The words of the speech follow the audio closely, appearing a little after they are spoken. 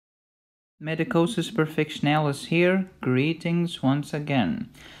Medicosis perfectionalis here, greetings once again.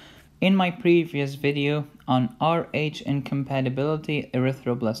 In my previous video on RH incompatibility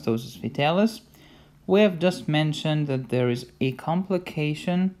erythroblastosis fetalis, we have just mentioned that there is a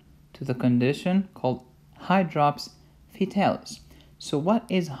complication to the condition called Hydrops fetalis. So what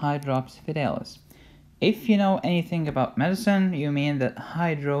is Hydrops fetalis? If you know anything about medicine, you mean that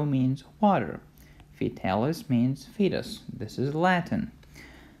hydro means water, fetalis means fetus. This is Latin.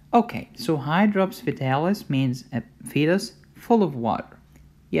 Okay, so Hydrops fetalis means a fetus full of water.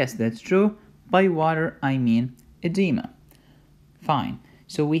 Yes, that's true. By water, I mean edema. Fine.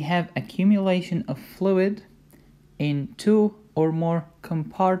 So we have accumulation of fluid in two or more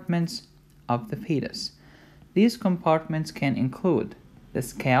compartments of the fetus. These compartments can include the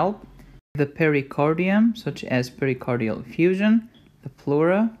scalp, the pericardium, such as pericardial effusion, the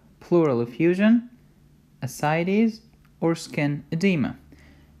pleura, pleural effusion, ascites, or skin edema.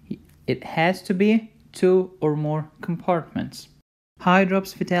 It has to be two or more compartments.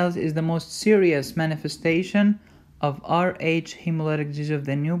 Hydrops fetalis is the most serious manifestation of RH hemolytic disease of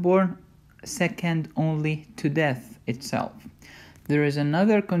the newborn, second only to death itself. There is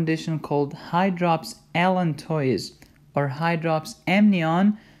another condition called Hydrops allantois or Hydrops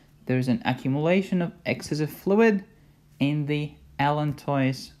amnion. There is an accumulation of excessive fluid in the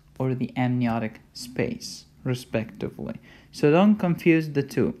allantois or the amniotic space, respectively. So don't confuse the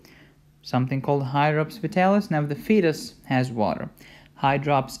two. Something called Hydrops fetalis. Now the fetus has water.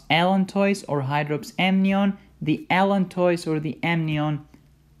 Hydrops allantois or Hydrops amnion. The allantois or the amnion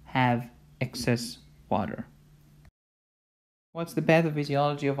have excess water. What's the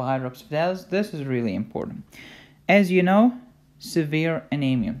pathophysiology of Hydrops fetalis? This is really important. As you know, severe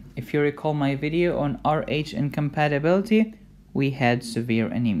anemia. If you recall my video on RH incompatibility, we had severe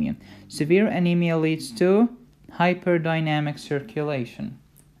anemia. Severe anemia leads to hyperdynamic circulation.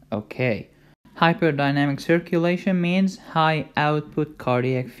 Okay. Hyperdynamic circulation means high output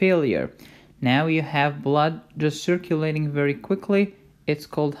cardiac failure. Now you have blood just circulating very quickly. It's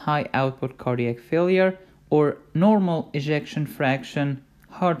called high output cardiac failure or normal ejection fraction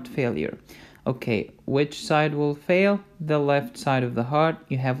heart failure. Okay, which side will fail? The left side of the heart.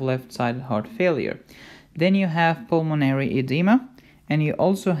 You have left-sided heart failure. Then you have pulmonary edema, and you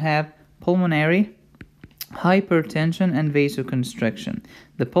also have pulmonary hypertension and vasoconstriction.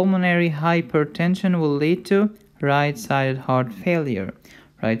 The pulmonary hypertension will lead to right-sided heart failure.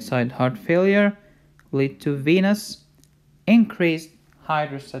 Right-sided heart failure lead to venous increased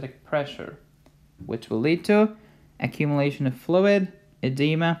hydrostatic pressure, which will lead to accumulation of fluid,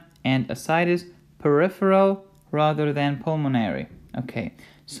 edema, and ascites, peripheral rather than pulmonary. Okay,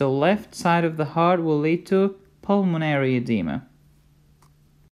 so left side of the heart will lead to pulmonary edema.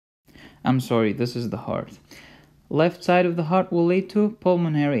 I'm sorry, this is the heart. Left side of the heart will lead to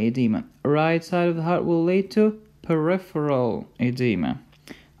pulmonary edema. Right side of the heart will lead to peripheral edema.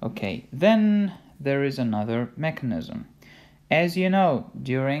 Okay, then there is another mechanism. As you know,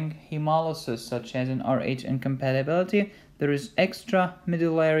 during hemolysis, such as in RH incompatibility, there is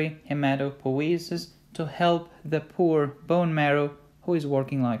extramedullary hematopoiesis to help the poor bone marrow who is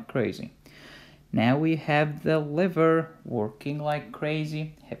working like crazy. Now we have the liver working like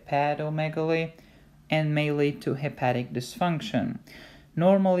crazy, hepatomegaly, and may lead to hepatic dysfunction.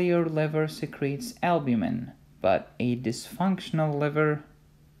 Normally your liver secretes albumin, but a dysfunctional liver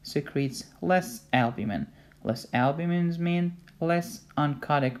secretes less albumin. Less albumins mean less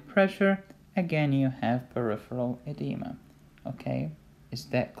oncotic pressure. Again, you have peripheral edema. Okay, is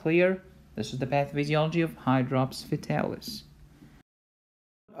that clear? This is the pathophysiology of Hydrops fetalis.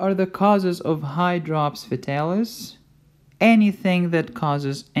 What are the causes of Hydrops fetalis? Anything that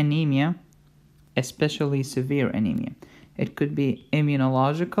causes anemia, especially severe anemia. It could be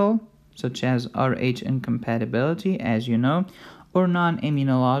immunological, such as RH incompatibility, as you know, or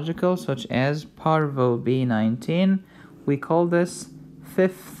non-immunological, such as parvo B19. We call this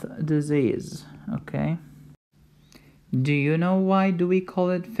fifth disease, okay? Do you know why do we call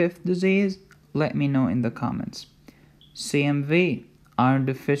it fifth disease? Let me know in the comments. CMV, iron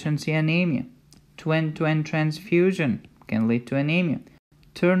deficiency anemia. Twin-twin transfusion can lead to anemia.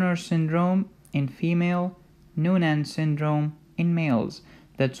 Turner syndrome in female, Noonan syndrome in males.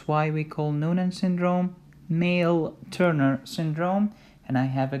 That's why we call Noonan syndrome male Turner syndrome. And I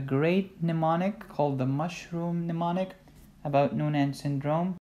have a great mnemonic called the mushroom mnemonic about Noonan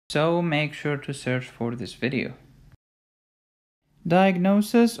syndrome. So make sure to search for this video.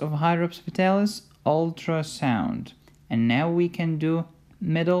 Diagnosis of Hydrops fetalis, ultrasound. And now we can do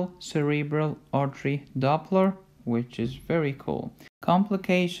middle cerebral artery Doppler, which is very cool.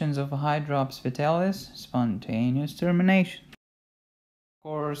 Complications of Hydrops fetalis, spontaneous termination. Of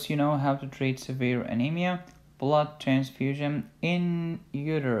course, you know how to treat severe anemia. Blood transfusion in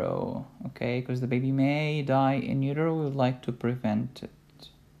utero, okay, because the baby may die in utero. We would like to prevent it.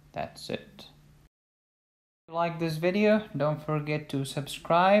 That's it. If you like this video, don't forget to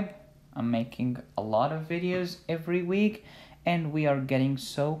subscribe. I'm making a lot of videos every week, and we are getting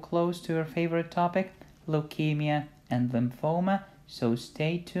so close to your favorite topic, leukemia and lymphoma, so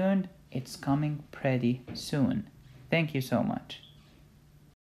stay tuned. It's coming pretty soon. Thank you so much.